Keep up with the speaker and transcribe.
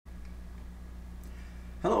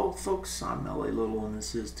Hello folks, I'm LA Little and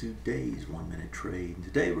this is today's 1 minute trade. And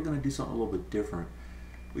today we're going to do something a little bit different.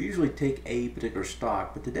 We usually take a particular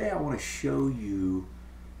stock, but today I want to show you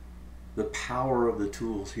the power of the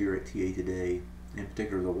tools here at TA Today, in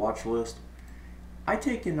particular the watch list. I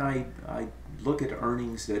take and I look at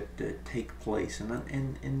earnings that take place,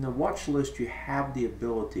 and in the watch list you have the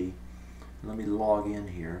ability, let me log in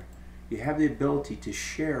here, you have the ability to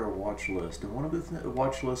share a watch list. And one of the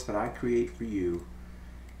watch lists that I create for you,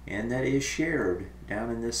 and that is shared down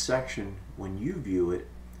in this section when you view it,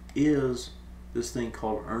 is this thing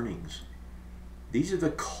called earnings. These are the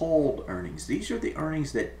called earnings. These are the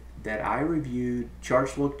earnings that I reviewed.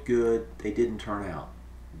 Charts looked good, they didn't turn out.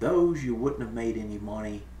 Those you wouldn't have made any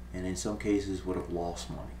money, and in some cases would have lost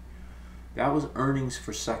money. That was earnings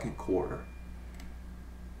for second quarter.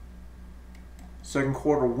 Second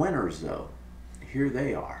quarter winners though, here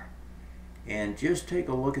they are. And just take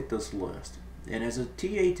a look at this list. And as a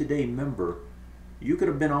TA Today member, you could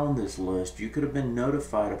have been on this list. You could have been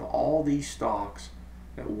notified of all these stocks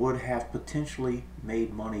that would have potentially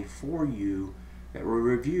made money for you, that were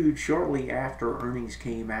reviewed shortly after earnings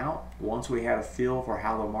came out, once we had a feel for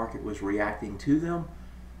how the market was reacting to them.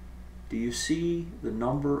 Do you see the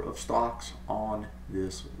number of stocks on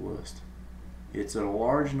this list? It's a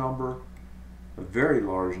large number, a very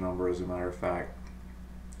large number as a matter of fact.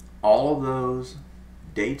 All of those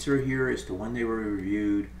dates are here as to when they were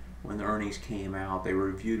reviewed, when the earnings came out. They were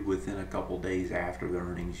reviewed within a couple days after the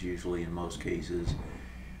earnings, usually in most cases.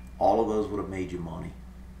 All of those would have made you money.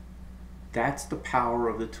 That's the power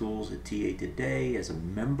of the tools at TA Today. As a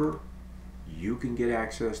member, you can get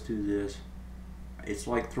access to this. It's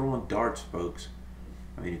like throwing darts, folks.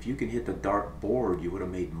 I mean, if you can hit the dart board, you would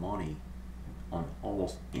have made money on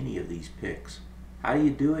almost any of these picks. How do you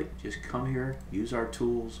do it? Just come here, use our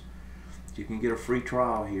tools. You can get a free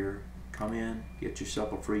trial here. Come in, get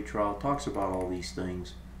yourself a free trial. Talks about all these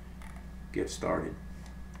things. Get started.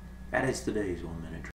 That is today's 1 minute trade.